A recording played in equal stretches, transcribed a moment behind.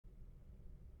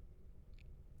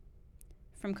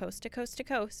from coast to coast to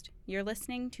coast, you're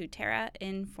listening to Terra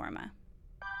Informa.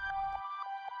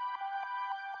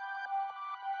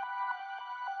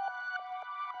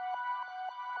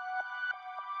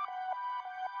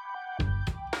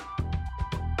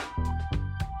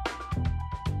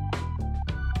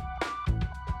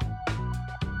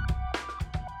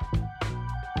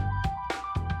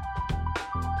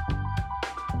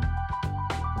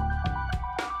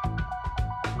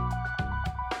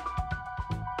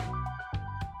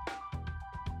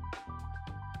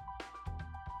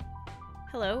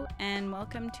 Hello, and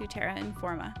welcome to Terra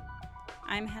Informa.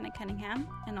 I'm Hannah Cunningham,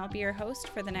 and I'll be your host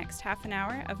for the next half an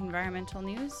hour of environmental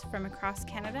news from across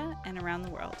Canada and around the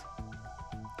world.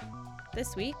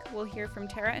 This week, we'll hear from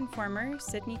Terra Informer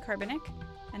Sydney Carbonek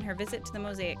and her visit to the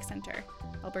Mosaic Centre,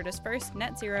 Alberta's first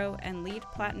net zero and LEED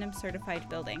Platinum certified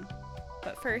building.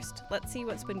 But first, let's see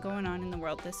what's been going on in the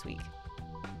world this week.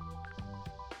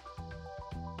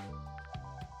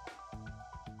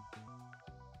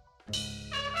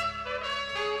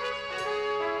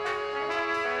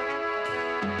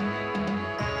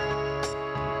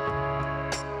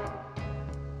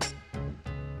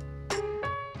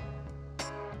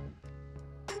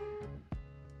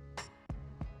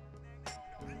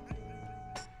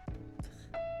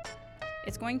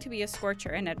 It's going to be a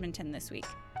scorcher in Edmonton this week,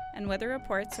 and weather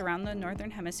reports around the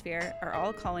Northern Hemisphere are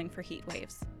all calling for heat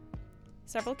waves.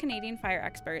 Several Canadian fire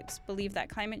experts believe that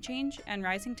climate change and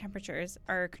rising temperatures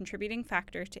are a contributing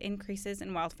factor to increases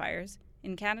in wildfires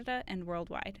in Canada and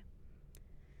worldwide.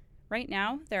 Right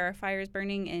now, there are fires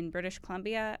burning in British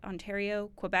Columbia,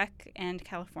 Ontario, Quebec, and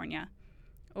California.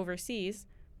 Overseas,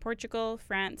 Portugal,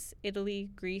 France, Italy,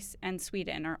 Greece, and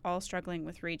Sweden are all struggling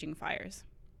with raging fires.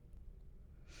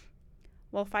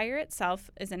 While fire itself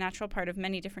is a natural part of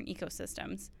many different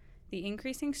ecosystems, the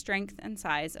increasing strength and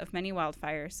size of many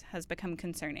wildfires has become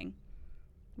concerning.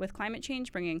 With climate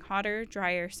change bringing hotter,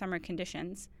 drier summer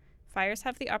conditions, fires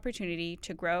have the opportunity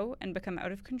to grow and become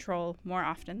out of control more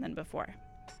often than before.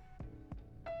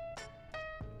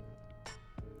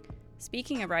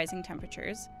 Speaking of rising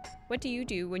temperatures, what do you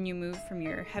do when you move from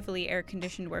your heavily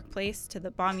air-conditioned workplace to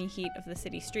the balmy heat of the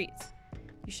city streets?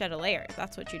 You shed a layer,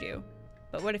 that's what you do.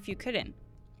 But what if you couldn't?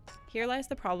 Here lies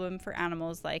the problem for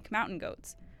animals like mountain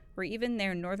goats, where even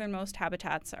their northernmost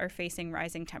habitats are facing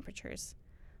rising temperatures.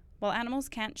 While animals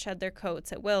can't shed their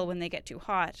coats at will when they get too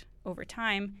hot, over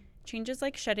time, changes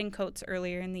like shedding coats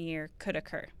earlier in the year could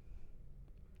occur.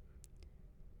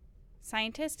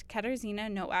 Scientist Katarzyna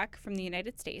Nowak from the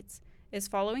United States is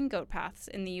following goat paths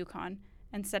in the Yukon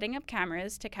and setting up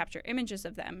cameras to capture images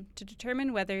of them to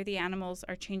determine whether the animals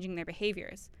are changing their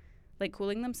behaviors, like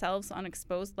cooling themselves on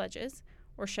exposed ledges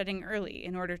or shedding early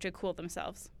in order to cool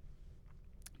themselves.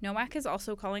 Nowak is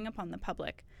also calling upon the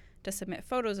public to submit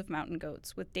photos of mountain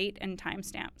goats with date and time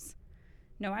stamps.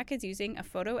 Nowak is using a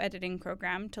photo editing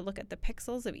program to look at the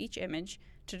pixels of each image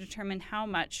to determine how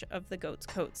much of the goat's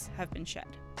coats have been shed.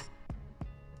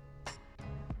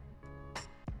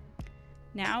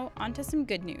 Now, onto some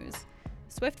good news.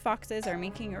 Swift foxes are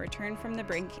making a return from the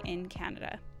brink in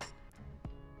Canada.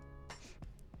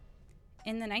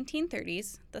 In the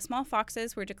 1930s, the small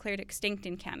foxes were declared extinct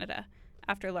in Canada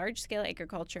after large-scale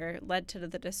agriculture led to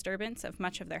the disturbance of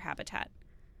much of their habitat.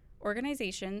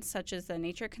 Organizations such as the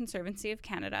Nature Conservancy of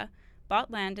Canada bought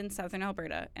land in southern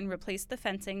Alberta and replaced the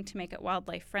fencing to make it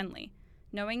wildlife-friendly,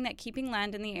 knowing that keeping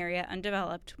land in the area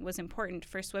undeveloped was important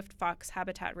for swift fox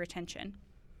habitat retention.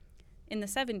 In the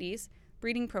 70s,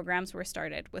 breeding programs were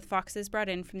started with foxes brought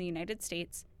in from the United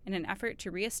States in an effort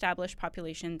to re-establish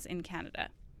populations in Canada.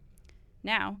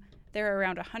 Now, there are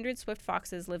around 100 swift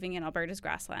foxes living in Alberta's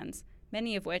grasslands,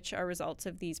 many of which are results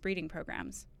of these breeding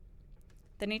programs.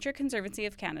 The Nature Conservancy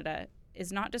of Canada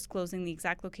is not disclosing the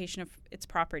exact location of its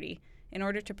property in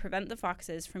order to prevent the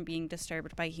foxes from being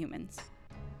disturbed by humans.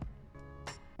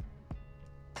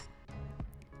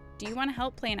 Do you want to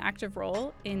help play an active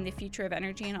role in the future of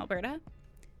energy in Alberta?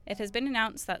 It has been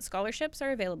announced that scholarships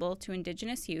are available to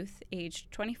Indigenous youth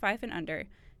aged 25 and under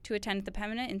to attend the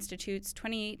Pembina Institute's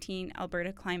 2018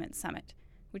 Alberta Climate Summit,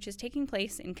 which is taking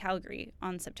place in Calgary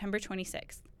on September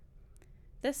 26th.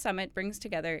 This summit brings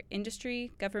together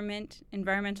industry, government,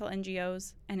 environmental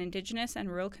NGOs, and Indigenous and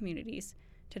rural communities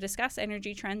to discuss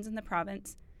energy trends in the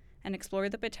province and explore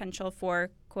the potential for,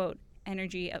 quote,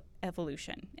 energy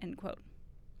evolution, end quote.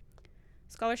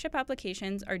 Scholarship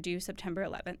applications are due September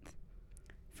 11th.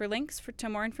 For links to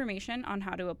more information on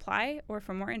how to apply or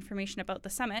for more information about the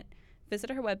summit, visit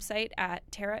our website at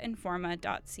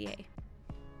terrainforma.ca.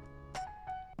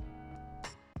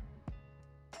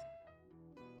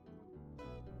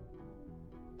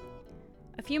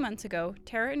 A few months ago,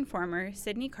 Terra Informer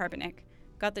Sydney Carbonek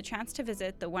got the chance to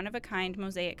visit the one-of-a-kind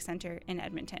Mosaic Center in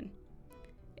Edmonton.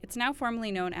 It's now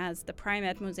formally known as the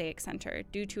Pri-Med Mosaic Center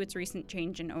due to its recent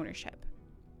change in ownership.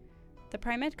 The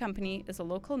Pri-Med Company is a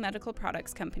local medical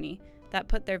products company that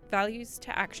put their values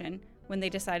to action when they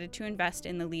decided to invest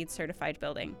in the LEED certified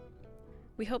building.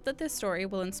 We hope that this story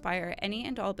will inspire any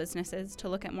and all businesses to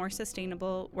look at more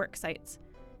sustainable work sites,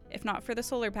 if not for the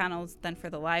solar panels, then for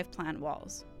the live plant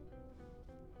walls.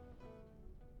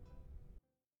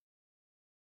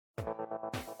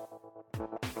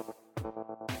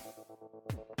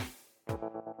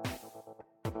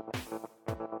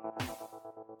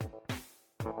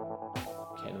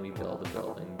 Can we build a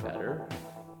building better,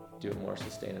 do it more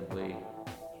sustainably,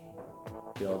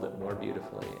 build it more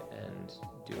beautifully, and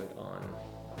do it on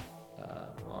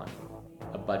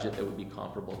a budget that would be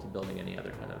comparable to building any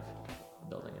other kind of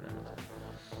building in Edmonton?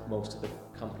 Most of the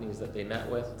companies that they met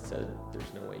with said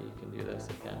there's no way you can do this,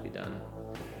 it can't be done,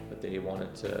 but they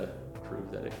wanted to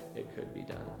prove that it could be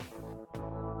done.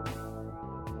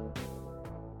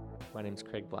 My name's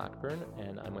Craig Blackburn,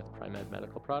 and I'm with Pri-Med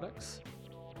Medical Products.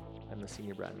 I'm the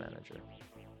Senior Brand Manager.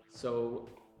 So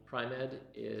Pri-Med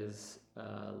is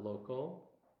a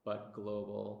local but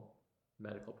global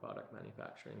medical product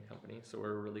manufacturing company. So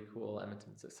we're a really cool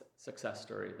Edmonton success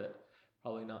story that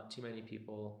probably not too many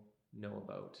people know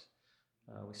about.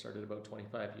 We started about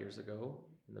 25 years ago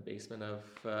in the basement of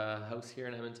a house here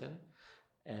in Edmonton,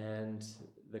 and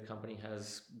the company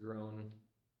has grown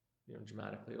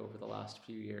dramatically over the last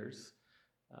few years.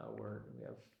 We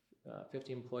have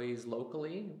 50 employees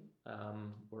locally.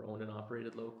 We're owned and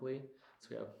operated locally. So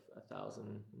we have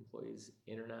 1,000 employees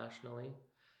internationally.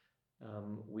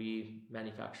 We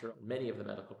manufacture many of the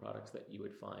medical products that you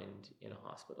would find in a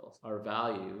hospital. Our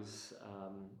values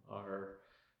are,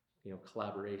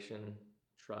 collaboration,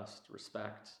 trust,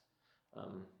 respect.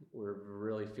 We're a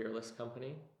really fearless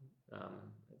company.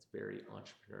 It's very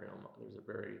entrepreneurial. There's a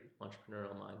very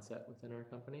entrepreneurial mindset within our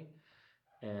company,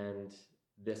 and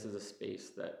this is a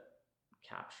space that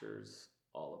captures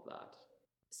all of that.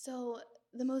 So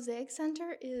the Mosaic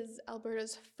Center is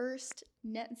Alberta's first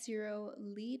net zero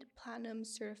LEED Platinum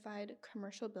certified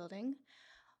commercial building.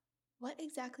 What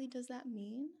exactly does that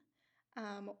mean?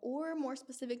 Or more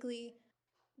specifically,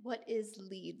 what is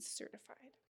LEED certified?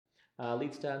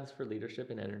 LEED stands for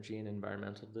Leadership in Energy and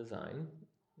Environmental Design.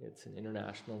 It's an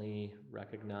internationally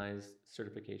recognized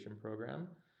certification program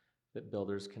that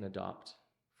builders can adopt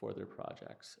for their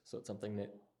projects. So it's something that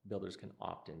builders can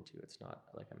opt into. It's not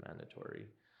like a mandatory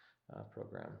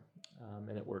program.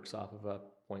 And it works off of a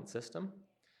point system.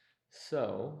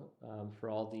 So for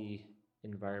all the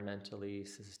environmentally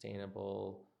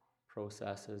sustainable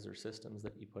processes or systems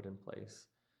that you put in place,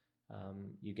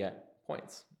 you get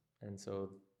points. And so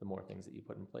the more things that you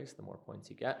put in place, the more points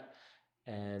you get.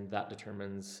 And that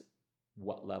determines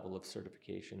what level of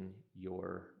certification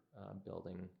your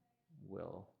building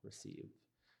will receive.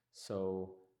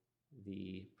 So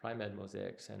the Pri-Med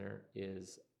Mosaic Center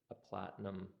is a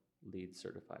platinum LEED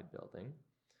certified building,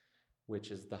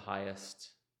 which is the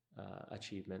highest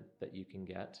achievement that you can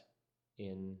get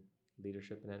in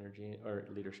leadership in energy or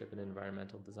leadership in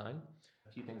environmental design.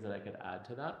 A few things that I could add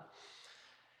to that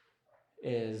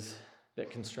is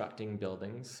that constructing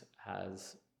buildings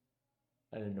has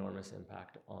an enormous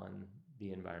impact on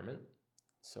the environment.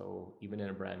 So even in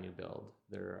a brand new build,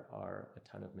 there are a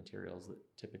ton of materials that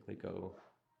typically go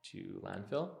to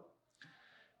landfill.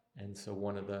 And so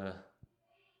one of the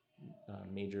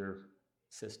major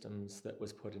systems that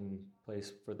was put in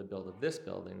place for the build of this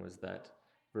building was that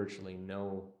virtually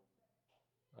no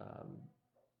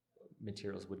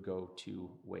materials would go to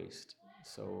waste.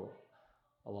 So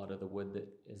a lot of the wood that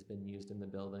has been used in the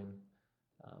building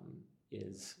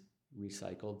is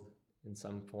recycled in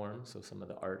some form. So some of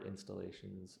the art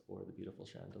installations or the beautiful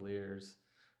chandeliers,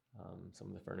 some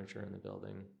of the furniture in the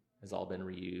building has all been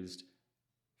reused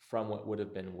from what would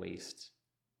have been waste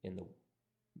in the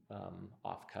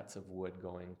offcuts of wood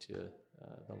going to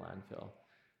the landfill.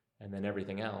 And then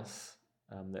everything else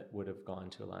that would have gone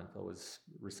to a landfill was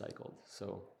recycled.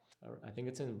 So I think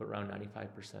it's in around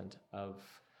 95% of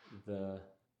the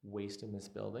waste in this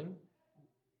building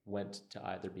went to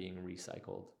either being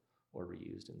recycled or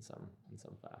reused in some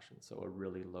fashion. So a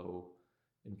really low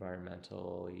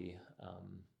environmentally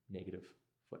negative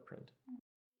footprint.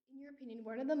 In your opinion,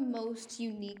 what are the most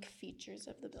unique features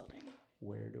of the building?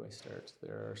 Where do I start?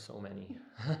 There are so many.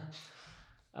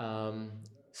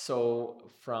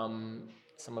 So from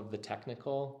some of the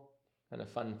technical kind of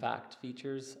fun fact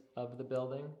features of the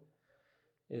building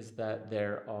is that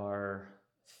there are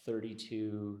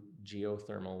 32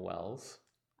 geothermal wells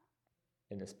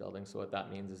in this building. So what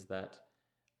that means is that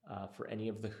for any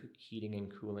of the heating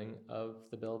and cooling of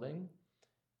the building.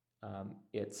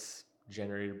 It's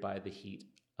generated by the heat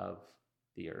of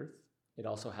the earth. It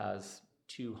also has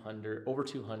over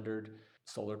 200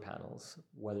 solar panels,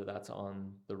 whether that's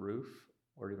on the roof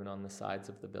or even on the sides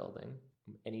of the building.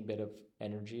 Any bit of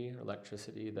energy or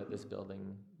electricity that this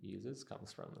building uses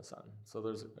comes from the sun. So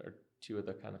those are two of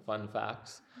the kind of fun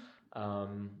facts.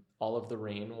 All of the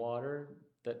rainwater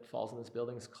that falls in this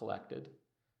building is collected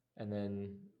and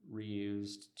then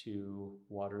reused to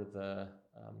water the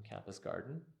campus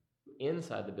garden.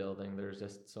 Inside the building, there's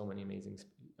just so many amazing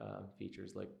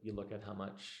features. Like you look at how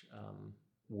much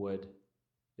wood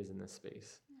is in this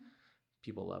space.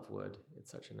 People love wood.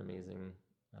 It's such an amazing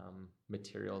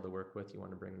material to work with. You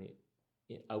want to bring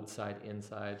the outside,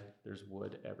 inside. There's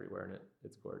wood everywhere, and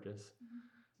it's gorgeous.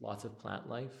 Mm-hmm. Lots of plant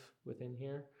life within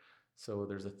here. So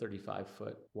there's a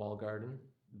 35-foot wall garden.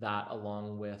 That,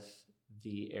 along with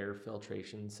the air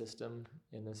filtration system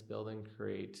in this building,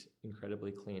 create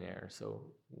incredibly clean air. So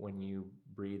when you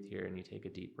breathe here and you take a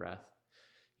deep breath,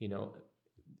 you know,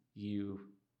 you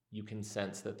can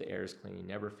sense that the air is clean. You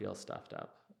never feel stuffed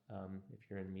up. If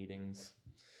you're in meetings,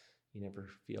 you never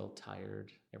feel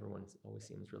tired. Everyone always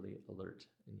seems really alert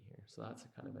in here. So that's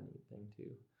a kind of a neat thing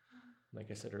too.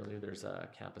 Like I said earlier, there's a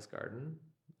campus garden.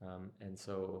 And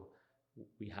so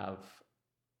we have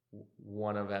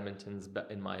one of Edmonton's,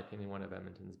 in my opinion, one of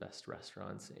Edmonton's best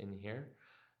restaurants in here,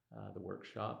 the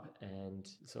Workshop. And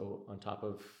so on top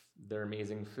of their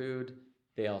amazing food,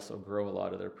 they also grow a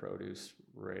lot of their produce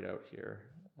right out here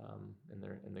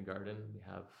in the garden. We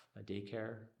have a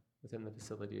daycare within the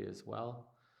facility as well.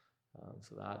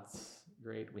 So that's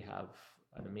great. We have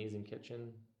an amazing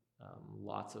kitchen,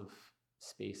 lots of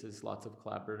spaces, lots of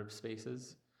collaborative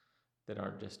spaces that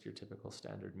aren't just your typical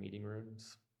standard meeting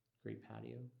rooms. Great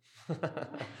patio.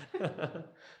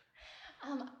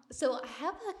 So I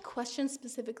have a question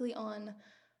specifically on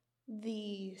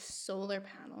the solar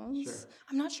panels. Sure.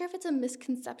 I'm not sure if it's a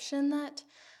misconception that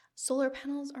solar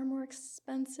panels are more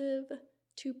expensive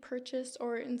to purchase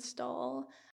or install.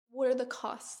 What are the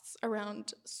costs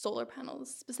around solar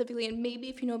panels specifically? And maybe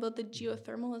if you know about the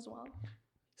geothermal as well.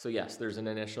 So yes, there's an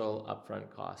initial upfront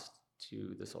cost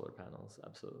to the solar panels,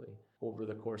 absolutely. Over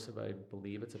the course of, I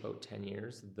believe it's about 10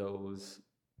 years, those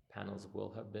panels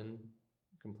will have been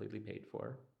completely paid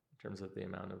for in terms of the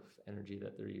amount of energy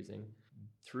that they're using.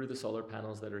 Through the solar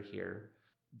panels that are here,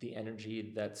 the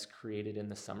energy that's created in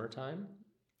the summertime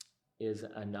is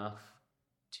enough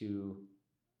to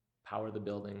power the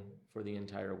building for the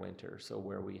entire winter. So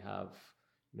where we have,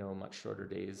 much shorter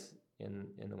days in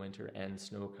the winter and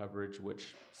snow coverage,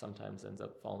 which sometimes ends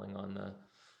up falling on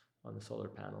the solar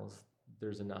panels,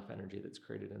 there's enough energy that's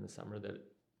created in the summer that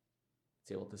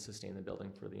it's able to sustain the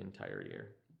building for the entire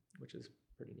year, which is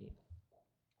pretty neat.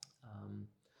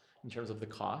 In terms of the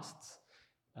costs,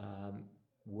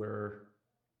 we're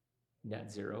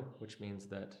net zero, which means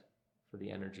that for the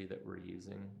energy that we're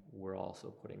using, we're also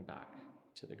putting back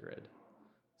to the grid.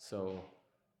 So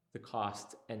the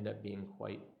costs end up being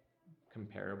quite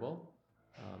comparable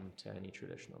to any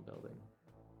traditional building.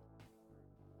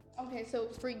 Okay, so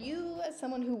for you as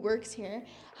someone who works here,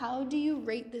 how do you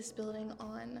rate this building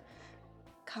on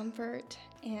comfort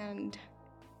and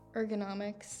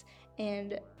ergonomics,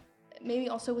 and maybe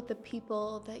also with the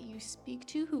people that you speak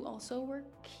to who also work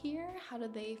here? How do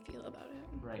they feel about it?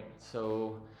 Right.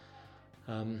 So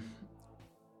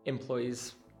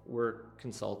employees were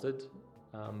consulted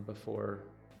before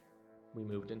we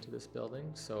moved into this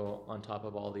building. So on top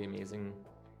of all the amazing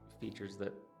features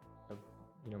that I've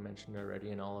mentioned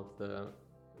already, and all of the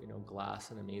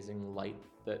glass and amazing light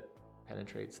that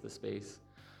penetrates the space,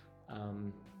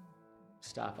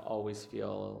 staff always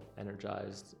feel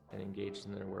energized and engaged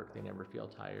in their work. They never feel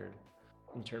tired.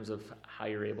 In terms of how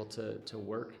you're able to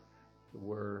work,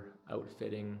 we're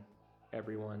outfitting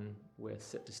everyone with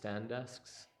sit-to-stand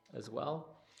desks as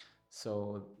well.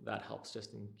 So that helps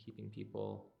just in keeping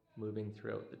people moving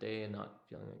throughout the day and not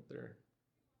feeling like they're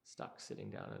stuck sitting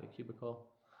down at a cubicle.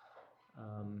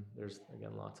 There's,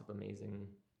 again, lots of amazing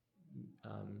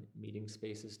meeting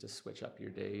spaces to switch up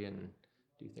your day and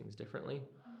do things differently.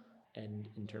 And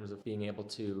in terms of being able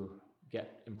to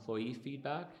get employee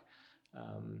feedback,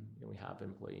 we have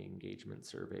employee engagement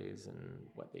surveys and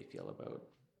what they feel about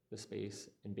the space.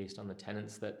 And based on the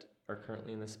tenants that are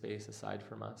currently in the space, aside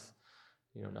from us,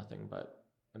 nothing but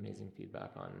amazing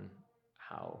feedback on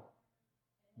how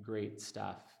great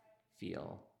staff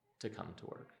feel to come to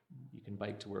work. You can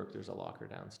bike to work. There's a locker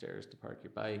downstairs to park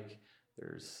your bike.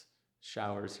 There's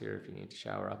showers here if you need to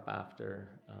shower up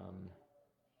after.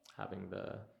 Having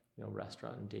the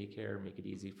restaurant and daycare make it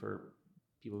easy for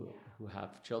people who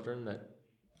have children that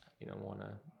want to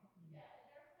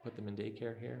put them in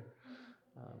daycare here.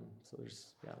 So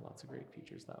there's lots of great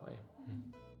features that way.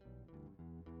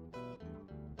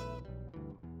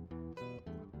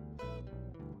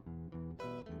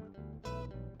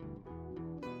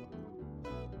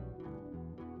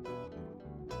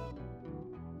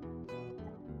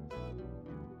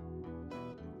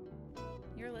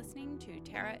 You're listening to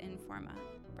Terra Informa,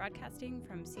 broadcasting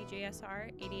from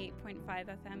CJSR 88.5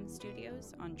 FM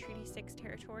studios on Treaty 6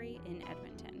 territory in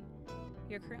Edmonton.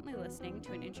 You're currently listening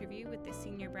to an interview with the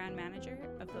Senior Brand Manager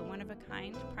of the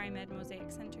one-of-a-kind Pri-Med Mosaic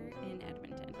Centre in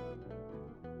Edmonton.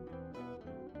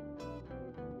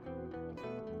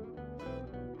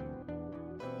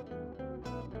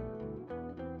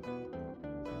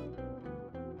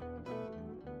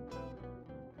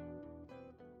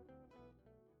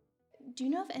 Do you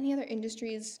know if any other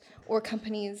industries or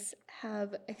companies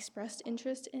have expressed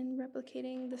interest in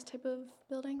replicating this type of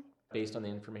building? Based on the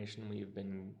information we've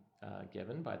been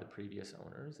given by the previous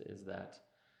owners, is that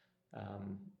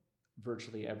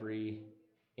virtually every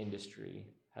industry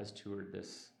has toured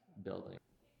this building.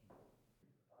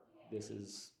 This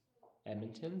is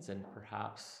Edmonton's and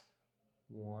perhaps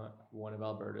one of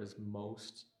Alberta's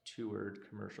most toured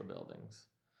commercial buildings.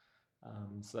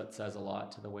 So that says a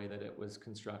lot to the way that it was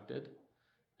constructed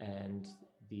and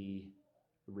the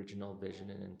original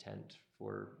vision and intent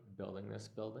for building this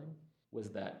building was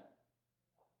that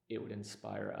it would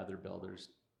inspire other builders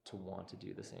to want to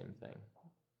do the same thing.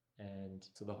 And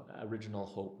so the original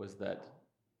hope was that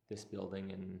this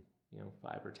building in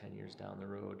 5 or 10 years down the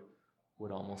road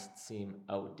would almost seem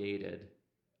outdated,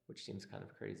 which seems kind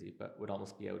of crazy, but would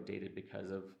almost be outdated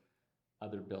because of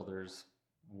other builders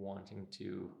wanting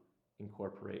to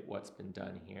incorporate what's been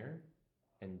done here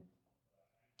and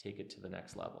take it to the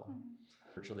next level.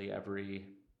 Mm-hmm. Virtually every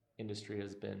industry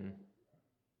has been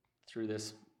through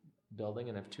this building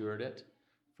and have toured it,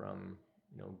 from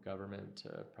government to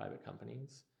private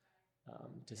companies,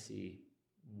 to see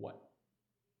what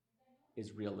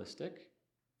is realistic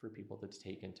for people to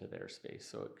take into their space.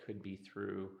 So it could be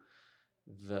through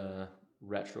the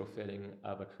retrofitting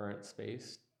of a current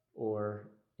space, or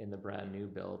in the brand new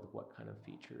build, what kind of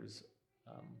features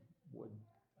would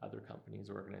other companies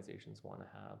or organizations want to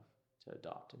have to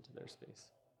adopt into their space.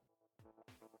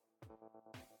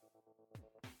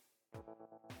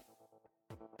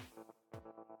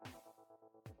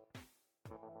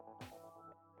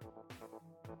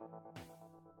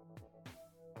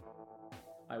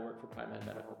 I work for Pri-Med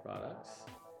Medical Products,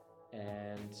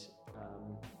 and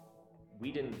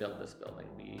we didn't build this building.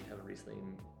 We have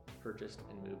recently purchased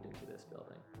and moved into this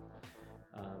building.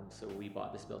 So we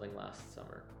bought this building last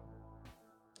summer.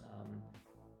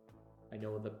 I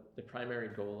know the primary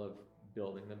goal of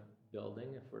building the building,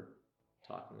 if we're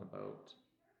talking about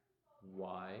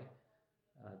why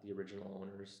the original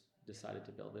owners decided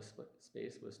to build this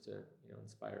space, was to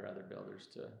inspire other builders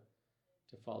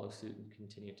to follow suit and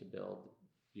continue to build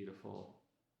beautiful,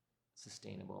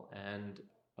 sustainable, and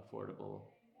affordable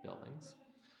buildings.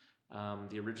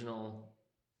 The original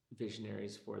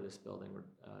visionaries for this building were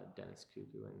Dennis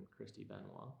Cuckoo and Christy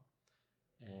Benoit,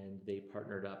 and they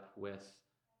partnered up with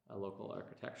a local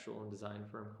architectural and design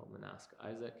firm called Manask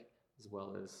Isaac, as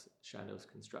well as Chandos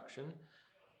Construction,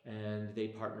 and they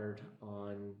partnered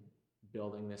on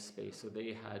building this space. So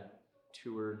they had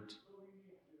toured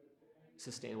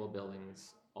sustainable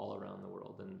buildings all around the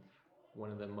world, and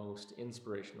one of the most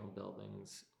inspirational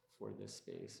buildings for this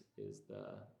space is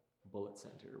the Bullitt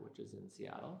Center, which is in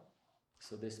Seattle.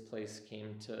 So this place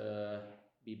came to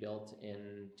be built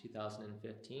in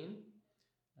 2015.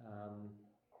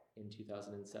 In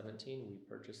 2017, we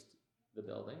purchased the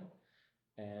building,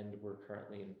 and we're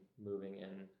currently moving in,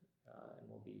 and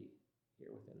we'll be here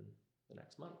within the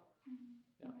next month.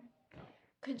 Mm-hmm. Yeah.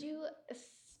 Could you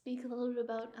speak a little bit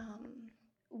about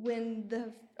when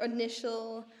the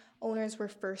initial owners were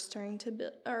first starting to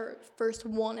build, or first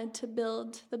wanted to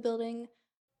build the building?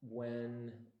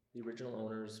 When the original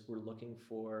owners were looking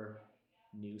for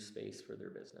new space for their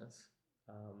business,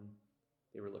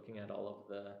 they were looking at all of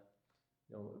the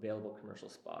available commercial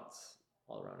spots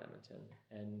all around Edmonton,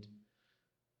 and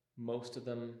most of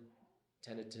them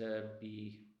tended to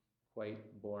be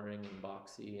quite boring and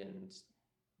boxy and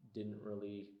didn't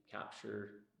really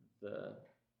capture the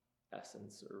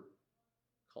essence or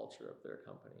culture of their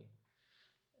company.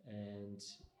 And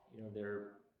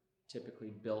they're typically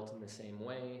built in the same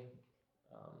way.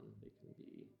 They can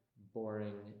be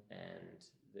boring, and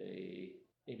they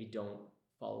maybe don't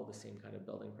follow the same kind of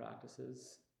building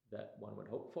practices that one would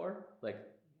hope for. Like,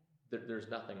 there's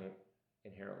nothing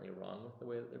inherently wrong with the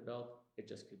way that they're built. It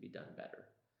just could be done better.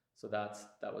 So that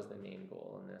was the main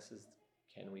goal in this, is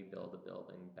can we build a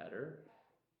building better,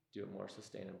 do it more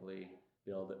sustainably,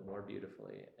 build it more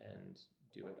beautifully, and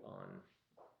do it on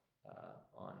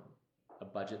a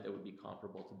budget that would be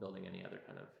comparable to building any other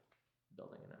kind of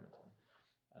building in Edmonton.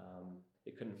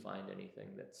 They couldn't find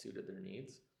anything that suited their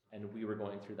needs. And we were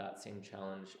going through that same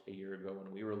challenge a year ago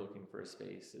when we were looking for a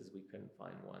space, is we couldn't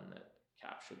find one that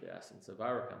captured the essence of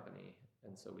our company.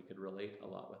 And so we could relate a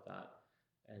lot with that.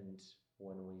 And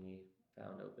when we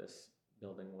found out this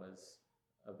building was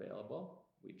available,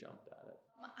 we jumped at it.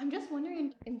 I'm just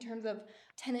wondering in terms of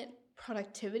tenant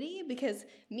productivity, because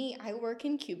I work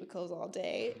in cubicles all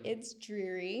day. It's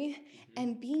dreary.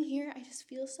 And being here, I just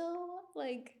feel so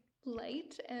like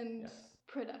light and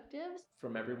productive.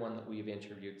 From everyone that we've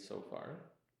interviewed so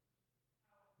far,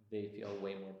 they feel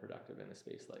way more productive in a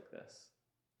space like this.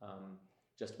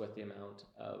 Just with the amount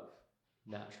of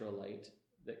natural light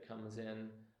that comes in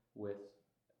with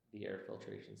the air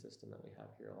filtration system that we have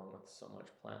here, along with so much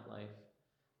plant life,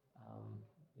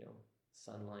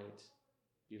 sunlight,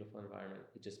 beautiful environment,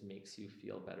 it just makes you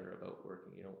feel better about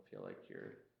working. You don't feel like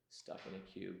you're stuck in a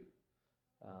cube.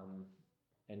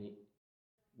 And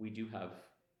we do have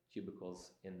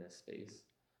cubicles in this space,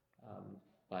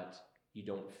 but you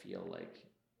don't feel like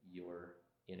you're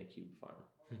in a cube farm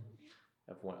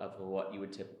of what you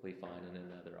would typically find in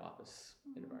another office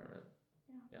environment.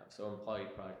 So employee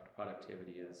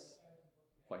productivity is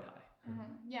quite high.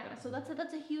 So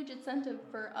that's a huge incentive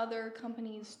for other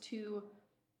companies to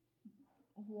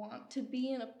want to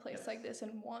be in a place like this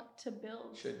and want to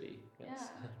build. Should be,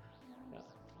 yes.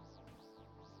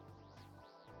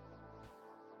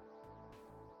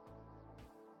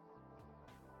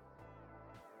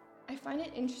 I find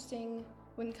it interesting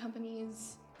when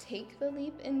companies take the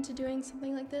leap into doing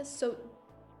something like this. So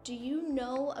do you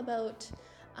know about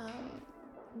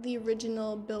the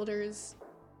original builder's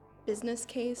business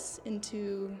case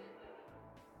into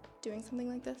doing something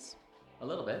like this? A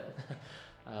little bit.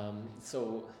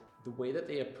 So the way that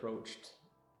they approached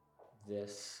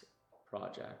this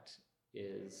project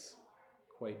is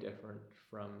quite different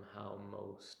from how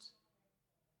most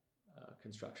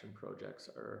construction projects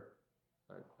are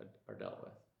dealt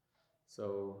with.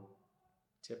 So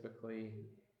typically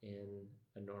in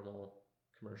a normal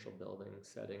commercial building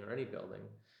setting, or any building,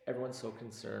 everyone's so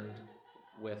concerned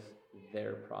with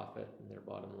their profit and their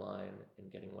bottom line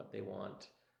and getting what they want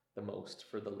the most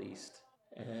for the least.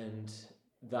 And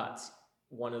that's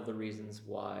one of the reasons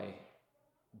why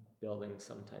buildings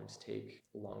sometimes take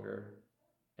longer,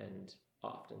 and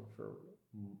often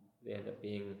they end up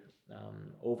being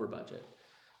over budget.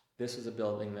 This was a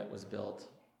building that was built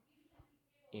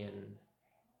in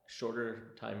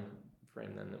shorter time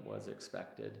frame than it was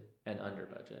expected and under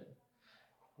budget,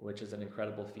 which is an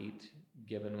incredible feat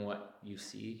given what you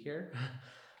see here.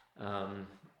 And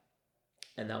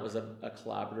that was a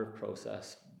collaborative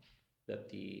process that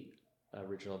the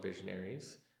original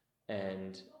visionaries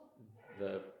and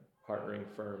the partnering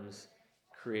firms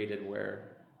created,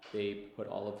 where they put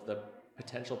all of the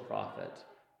potential profit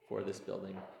for this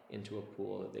building into a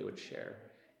pool that they would share.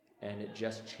 And it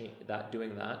just changed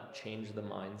changed the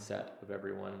mindset of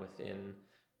everyone within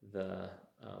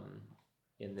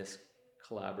in this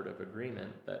collaborative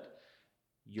agreement, that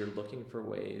you're looking for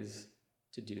ways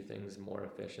to do things more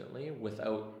efficiently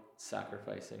without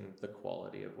sacrificing the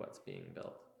quality of what's being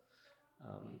built.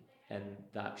 And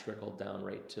that trickled down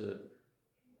right to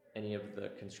any of the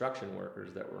construction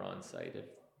workers that were on site. If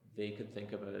they could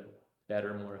think of a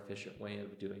better, more efficient way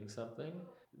of doing something,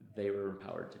 they were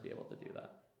empowered to be able to do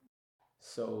that.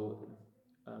 So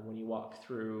when you walk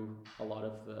through a lot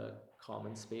of the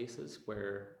common spaces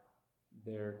where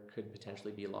there could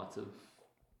potentially be lots of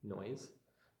noise,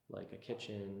 like a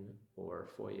kitchen or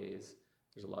foyers,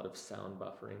 there's a lot of sound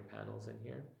buffering panels in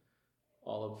here.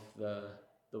 All of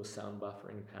those sound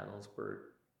buffering panels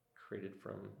were created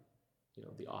from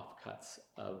the offcuts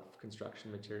of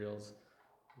construction materials.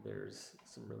 There's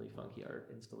some really funky art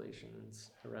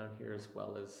installations around here, as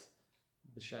well as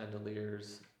the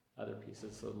chandeliers, other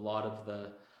pieces. So a lot of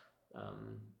the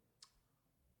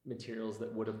materials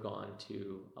that would have gone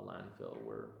to a landfill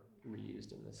were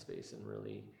reused in this space in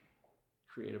really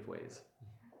creative ways.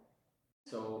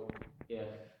 So if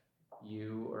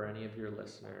you or any of your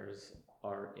listeners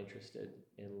are interested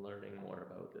in learning more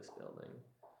about this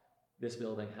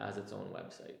building has its own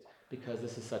website, because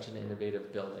this is such an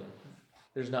innovative building.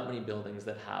 There's not many buildings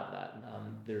that have that.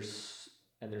 There's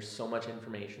so much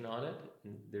information on it.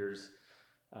 And there's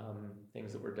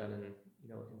things that were done in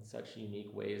such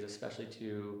unique ways, especially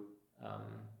to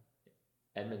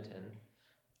Edmonton.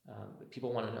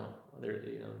 People want to know.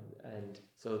 And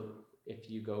so if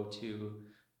you go to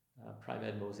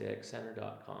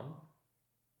primedmosaiccenter.com,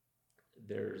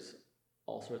 there's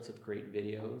all sorts of great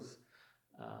videos,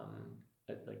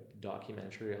 like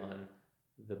documentary on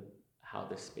how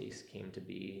this space came to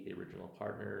be, the original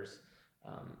partners.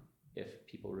 If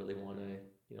people really want to,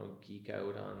 geek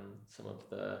out on some of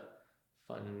the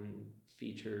fun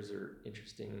features or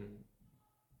interesting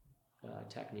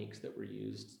techniques that were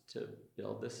used to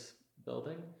build this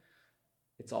building,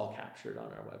 it's all captured on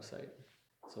our website.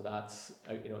 So that's,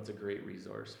 it's a great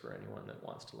resource for anyone that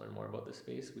wants to learn more about the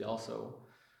space. We also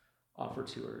offer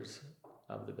tours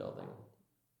of the building.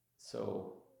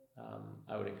 So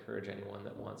I would encourage anyone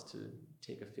that wants to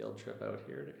take a field trip out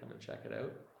here to come and check it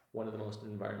out. One of the most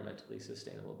environmentally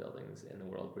sustainable buildings in the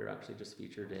world. We're actually just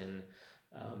featured in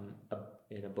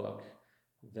a book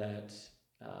that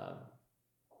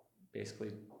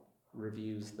basically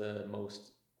reviews the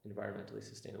most environmentally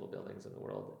sustainable buildings in the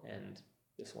world, and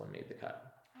this one made the cut.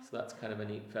 So that's kind of a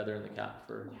neat feather in the cap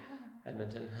for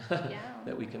Edmonton,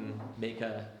 that we can make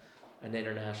an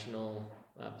international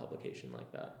publication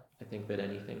like that. I think that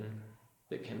anything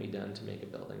that can be done to make a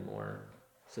building more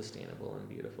sustainable and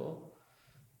beautiful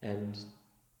and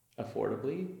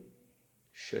affordably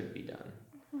should be done.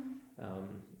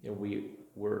 We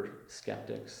were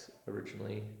skeptics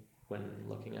originally when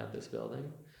looking at this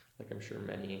building, like I'm sure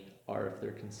many are if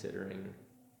they're considering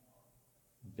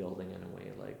building in a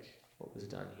way like what was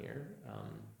done here.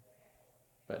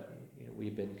 But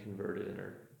we've been converted and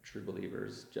are true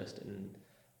believers just in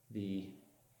the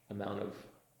amount of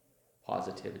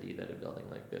positivity that a building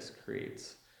like this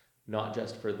creates, not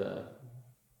just for the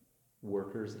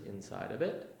workers inside of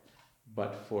it,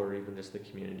 but for even just the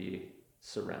community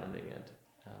surrounding it.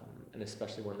 And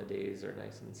especially when the days are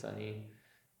nice and sunny,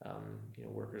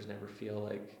 workers never feel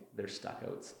like they're stuck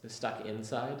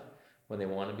inside. When they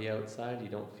want to be outside, you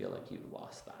don't feel like you've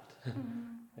lost that.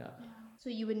 Yeah. So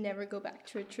you would never go back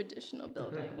to a traditional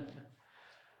building?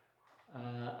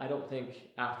 I don't think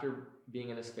after being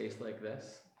in a space like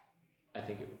this, I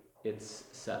think it's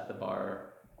set the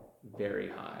bar very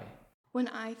high. When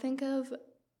I think of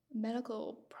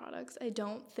medical products, I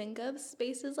don't think of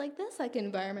spaces like this, like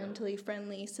environmentally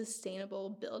friendly, sustainable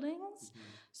buildings.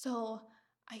 So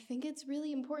I think it's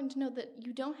really important to know that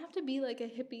you don't have to be like a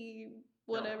hippie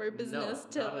business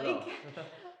to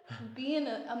be in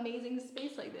an amazing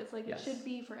space like this. Like It should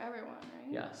be for everyone, right?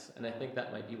 Yes, and I think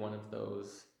that might be one of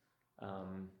those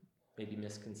maybe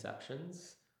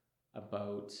misconceptions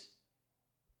about,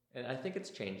 and I think it's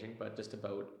changing, but just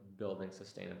about building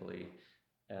sustainably,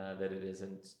 that it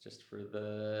isn't just for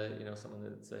the, someone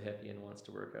that's a hippie and wants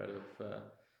to work out of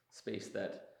space,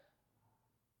 that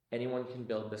anyone can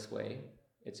build this way.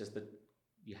 It's just that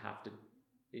you have to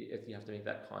make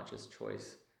that conscious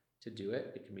choice to do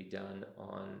it. It can be done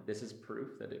this is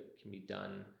proof that it can be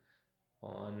done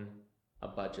on a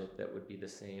budget that would be the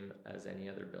same as any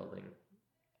other building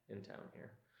in town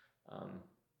here.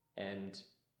 And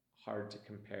hard to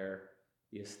compare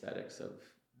the aesthetics of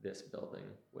this building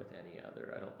with any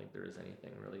other. I don't think there is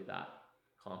anything really that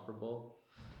comparable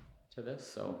to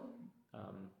this. So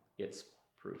it's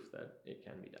proof that it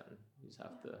can be done. You just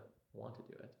have to want to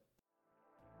do it.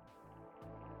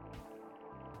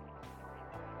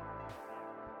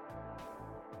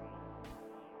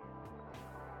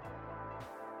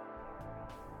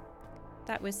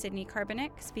 That was Sydney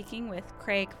Carbonek speaking with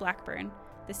Craig Blackburn,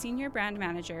 the Senior Brand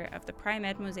Manager of the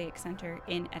Pri-Med Mosaic Centre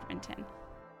in Edmonton.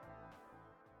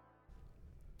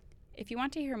 If you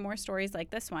want to hear more stories like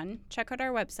this one, check out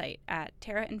our website at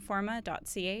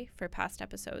terrainforma.ca for past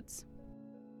episodes.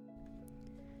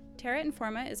 Terra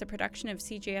Informa is a production of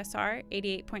CJSR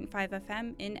 88.5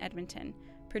 FM in Edmonton,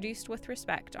 produced with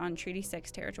respect on Treaty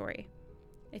 6 territory.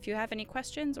 If you have any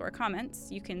questions or comments,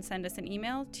 you can send us an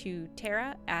email to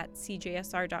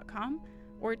terra@cjsr.com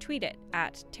or tweet it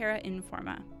at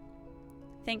terrainforma.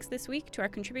 Thanks this week to our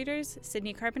contributors,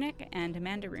 Sydney Carbonek and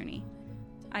Amanda Rooney.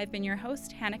 I've been your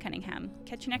host, Hannah Cunningham.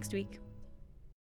 Catch you next week.